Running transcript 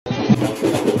Put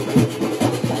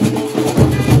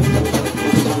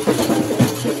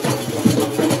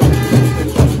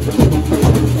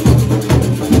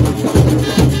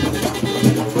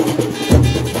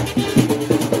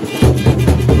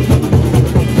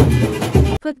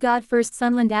God first.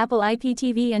 Sunland Apple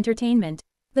IPTV Entertainment.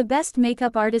 The best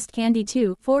makeup artist Candy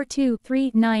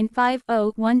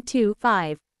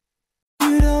 24239500125.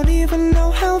 You don't even know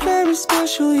how very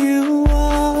special you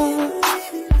are.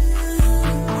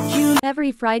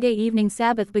 Every Friday evening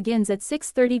Sabbath begins at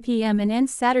 6:30 p.m. and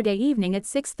ends Saturday evening at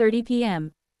 6:30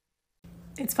 p.m.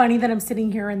 It's funny that I'm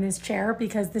sitting here in this chair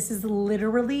because this is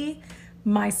literally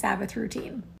my Sabbath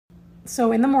routine.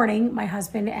 So in the morning, my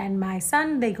husband and my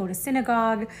son, they go to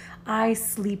synagogue. I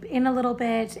sleep in a little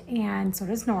bit, and so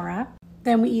does Nora.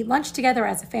 Then we eat lunch together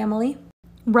as a family,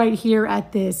 right here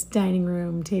at this dining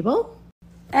room table.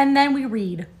 And then we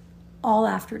read all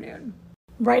afternoon.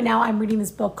 Right now, I'm reading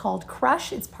this book called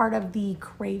Crush. It's part of the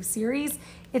Crave series.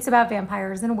 It's about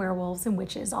vampires and werewolves and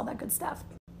witches, all that good stuff.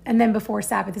 And then before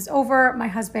Sabbath is over, my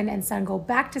husband and son go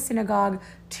back to synagogue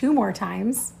 2 more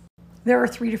times. There are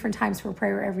 3 different times for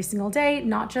prayer every single day,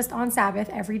 not just on Sabbath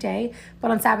every day, but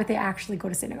on Sabbath they actually go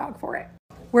to synagogue for it.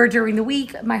 Where during the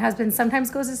week, my husband sometimes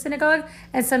goes to synagogue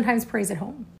and sometimes prays at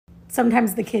home.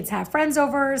 Sometimes the kids have friends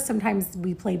over, sometimes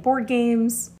we play board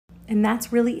games, and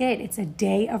that's really it. It's a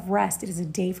day of rest. It is a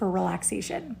day for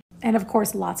relaxation. And of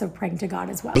course, lots of praying to God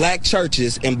as well. Black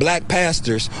churches and black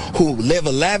pastors who live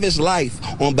a lavish life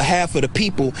on behalf of the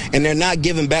people, and they're not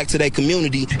giving back to their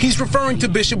community. He's referring to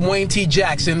Bishop Wayne T.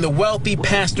 Jackson, the wealthy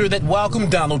pastor that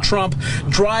welcomed Donald Trump,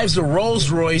 drives a Rolls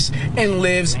Royce, and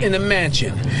lives in a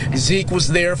mansion. Zeke was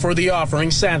there for the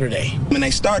offering Saturday. When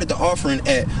they started the offering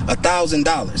at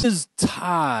 $1,000. Is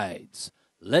tithes.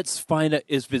 Let's find out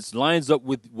if it lines up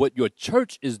with what your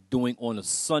church is doing on a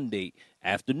Sunday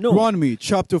afternoon. Deuteronomy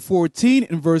chapter 14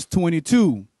 and verse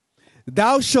 22.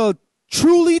 Thou shalt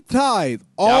truly tithe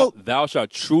thou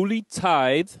shalt truly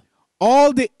tithe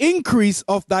all the increase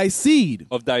of thy seed.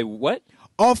 Of thy what?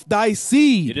 Of thy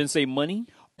seed. You didn't say money?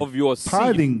 Of your seed.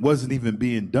 Tithing wasn't even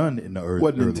being done in the early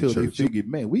wasn't until church. They figured,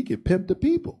 man, we can pimp the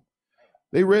people.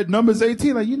 They read Numbers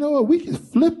 18, like, you know what, we can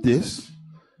flip this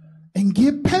and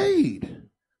get paid.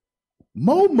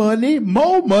 More money,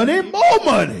 more money, more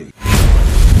money.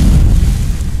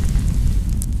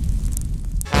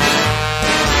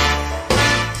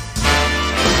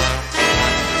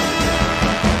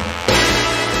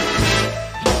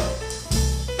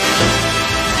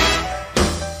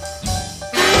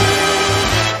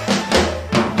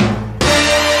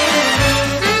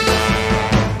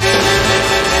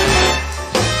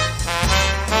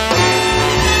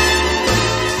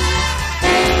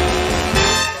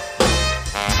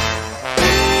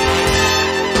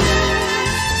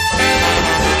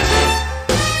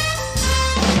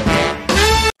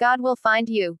 God will find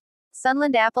you.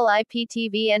 Sunland Apple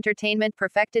IPTV Entertainment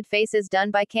Perfected Faces done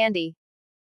by Candy.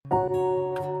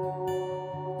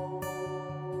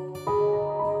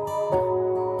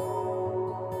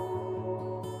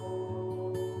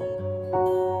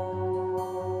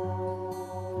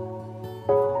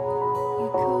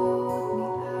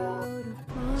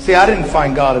 See, I didn't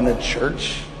find God in the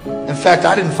church. In fact,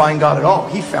 I didn't find God at all.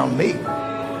 He found me.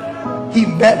 He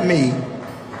met me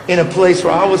in a place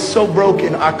where I was so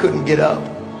broken I couldn't get up.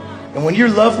 And when you're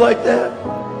loved like that,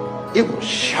 it will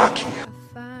shock you.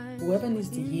 Whoever needs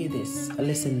to hear this,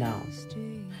 listen now.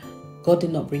 God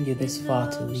did not bring you this far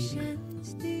to leave you.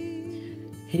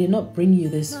 He did not bring you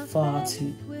this far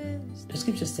to... The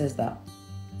scripture says that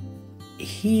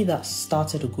he that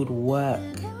started a good work,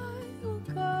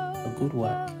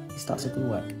 he starts a good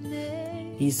work.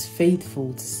 He's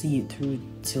faithful to see it through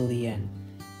till the end.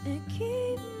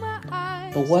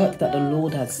 The work that the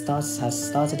Lord has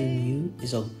started in you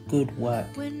is a good work,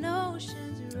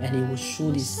 and he will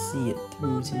surely see it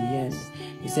through to the end.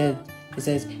 He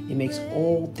says he makes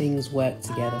all things work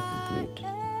together for good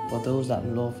for those that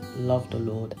love the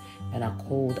Lord and are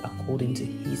called according to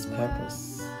his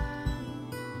purpose.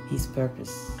 His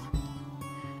purpose.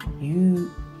 You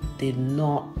did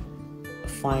not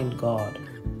find God.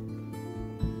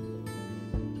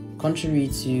 Contrary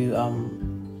to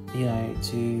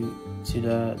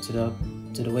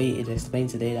to the way it explained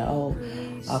today that, oh,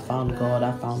 I found God.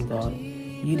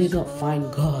 You did not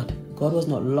find God. God was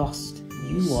not lost.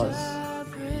 You was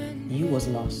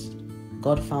lost.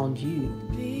 God found you.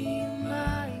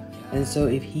 And so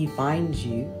if he finds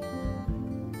you,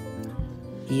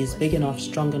 he is big enough,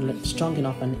 strong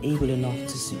enough and able enough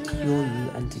to secure you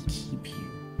and to keep you.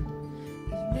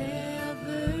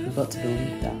 You've got to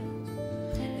believe that.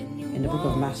 In the book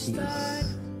of Matthew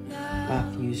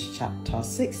Matthew chapter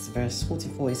 6 verse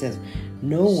 44, it says,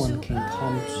 "No one can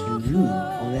come to me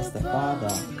unless the Father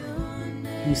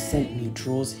who sent me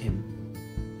draws him,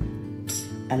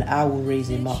 and I will raise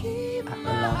him up at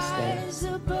the last day."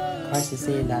 Christ is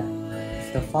saying that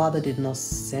if the Father did not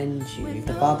send you, if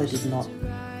the Father did not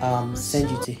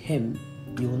send you to him,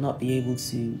 you will not be able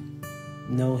to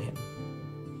know him.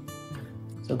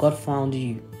 So God found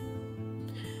you.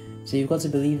 So you've got to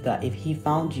believe that if he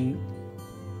found you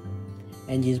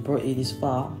and he's brought you this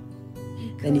far,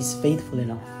 then he's faithful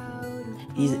enough,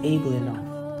 he's able enough,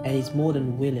 and he's more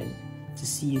than willing to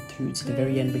see you through to the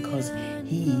very end, because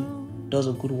he does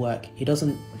a good work. He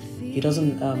doesn't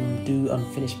do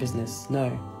unfinished business.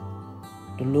 No,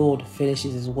 the Lord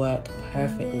finishes his work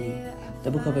perfectly.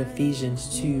 The book of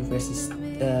Ephesians 2 verses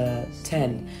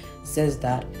 10 says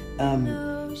that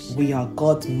we are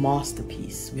God's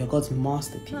masterpiece. We are God's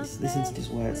masterpiece. Listen to these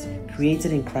words.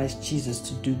 Created in Christ Jesus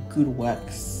to do good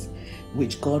works,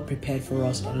 which God prepared for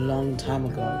us a long time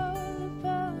ago.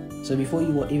 So before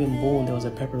you were even born, there was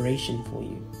a preparation for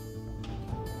you.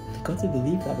 You've got to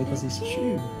believe that, because it's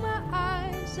true.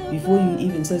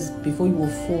 Before you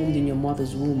were formed in your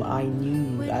mother's womb, I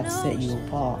knew you. I'd set you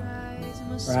apart.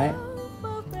 Right?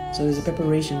 So there's a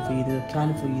preparation for you. There's a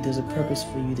plan for you. There's a purpose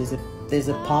for you. There's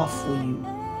a path for you.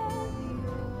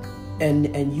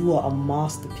 And you are a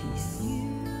masterpiece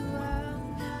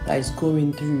that is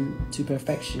going through to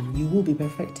perfection. You will be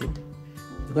perfected.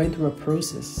 You're going through a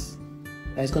process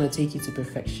that is going to take you to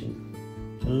perfection.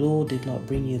 The Lord did not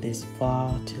bring you this far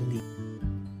to leave.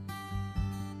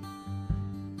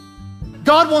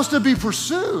 God wants to be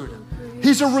pursued.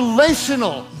 He's a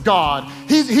relational God.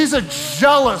 He's a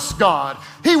jealous God.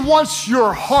 He wants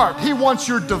your heart. He wants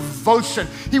your devotion.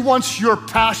 He wants your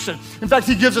passion. In fact,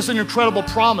 he gives us an incredible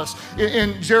promise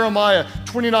in Jeremiah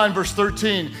 29 verse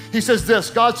 13. He says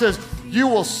this, God says, "You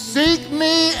will seek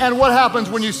me," and what happens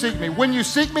when you seek me? When you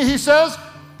seek me, he says,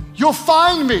 you'll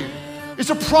find me. It's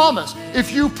a promise.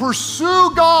 If you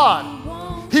pursue God,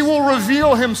 he will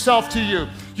reveal himself to you.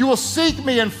 You will seek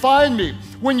me and find me.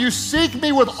 When you seek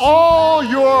me with all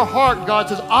your heart, God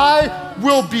says, I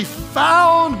will be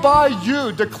found by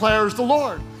you, declares the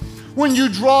Lord. When you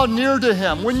draw near to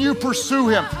him, when you pursue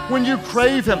him, when you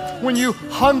crave him, when you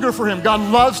hunger for him, God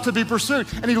loves to be pursued,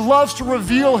 and he loves to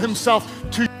reveal himself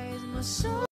to you.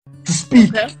 To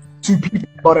speak to people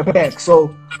about a peg.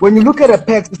 So when you look at a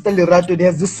peg, Sister Lerato,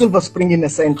 there's this silver spring in the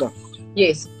center.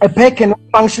 Yes. A peg cannot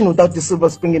function without the silver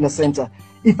spring in the center.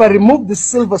 If I remove the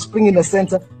silver spring in the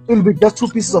center, it will be just two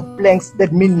pieces of planks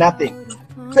that mean nothing.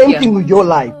 Same thing with your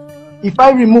life. If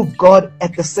I remove God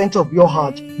at the center of your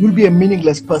heart, you'll be a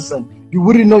meaningless person. You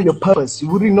wouldn't know your purpose. You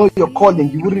wouldn't know your calling.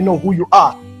 You wouldn't know who you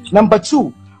are. Number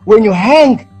two, when you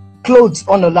hang clothes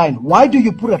on a line, why do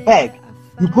you put a peg?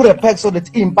 You put a peg so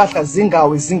that impaka zinga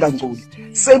or zinga.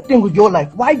 Same thing with your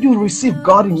life. Why do you receive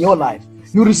God in your life?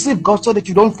 You receive God so that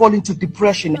you don't fall into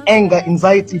depression, anger,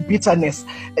 anxiety, bitterness,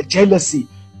 jealousy.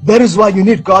 That is why you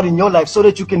need God in your life, so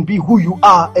that you can be who you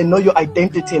are and know your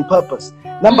identity and purpose.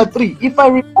 Number three, if I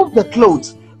remove the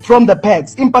clothes from the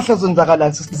pegs,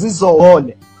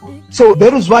 so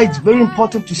that is why it's very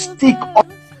important to stick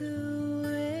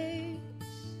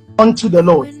onto the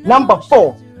Lord. Number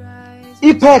four,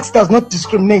 IPEX does not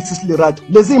discriminate,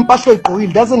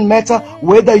 it doesn't matter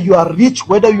whether you are rich,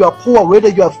 whether you are poor, whether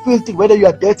you are filthy, whether you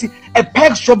are dirty. A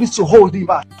PEX job is to hold you.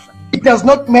 It does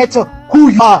not matter who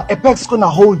you are, a PEX is going to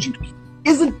hold you.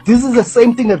 Isn't this is the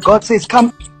same thing that God says,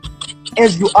 come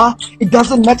as you are? It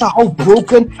doesn't matter how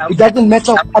broken, it doesn't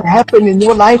matter what happened in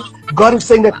your life. God is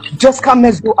saying that just come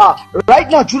as you are. Right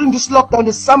now, during this lockdown,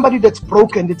 there's somebody that's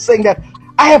broken. It's saying that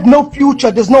I have no future,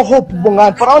 there's no hope. But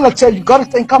I want to tell you, God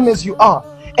is saying, come as you are.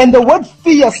 And the word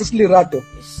fear, Sister Lerato,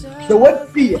 the word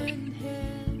fear,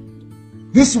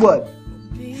 this word,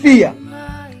 fear,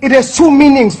 it has two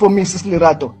meanings for me, Sister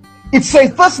Lerato. It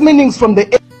says first meanings from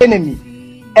the enemy.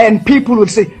 And people will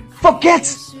say,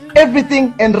 forget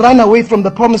everything and run away from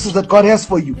the promises that God has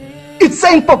for you. It's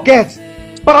saying forget.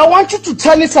 But I want you to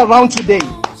turn it around today.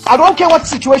 I don't care what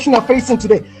situation you're facing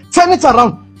today. Turn it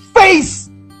around. Face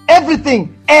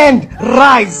everything and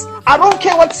rise. I don't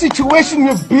care what situation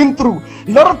you've been through.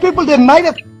 A lot of people, they might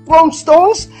have thrown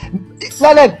stones.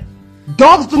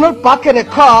 Dogs do not bark at a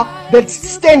car that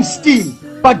stands still,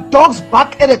 but dogs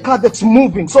bark at a car that's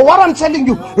moving. So what I'm telling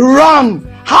you, run,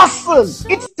 hustle.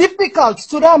 It's difficult.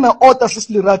 Today I'm an author,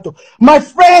 Sister Lerato. My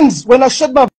friends, when I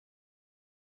shut my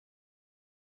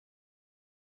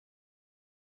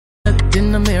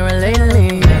in the mirror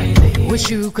lately, wish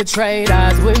you could trade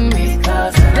eyes with me.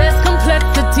 There's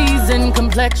complexities in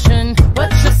complexion,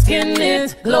 but your skin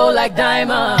is glow like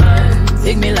diamonds.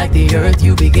 Dig me like the earth,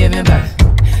 you be giving birth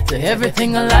to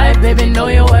everything alive, baby, know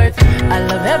your worth. I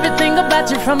love everything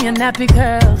about you, from your nappy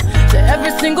curls to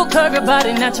every single curve, your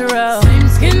body natural. Same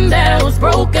skin that was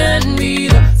broken, be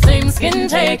the same skin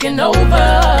taking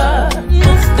over.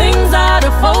 Most things out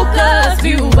of focus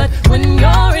view, but when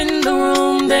you're in the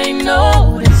room, they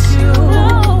notice you.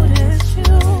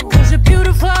 Cause you're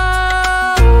beautiful.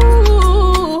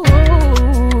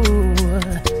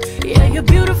 Yeah, you're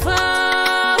beautiful.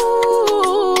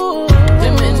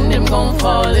 Them and them gon'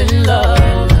 fall in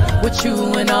love with you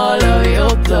in all of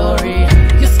your glory.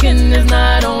 Your skin is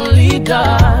not only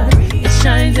dark, it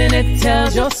shines and it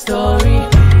tells your story.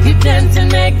 You dance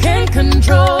and they can't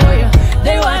control you.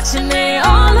 They watch and they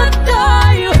all adore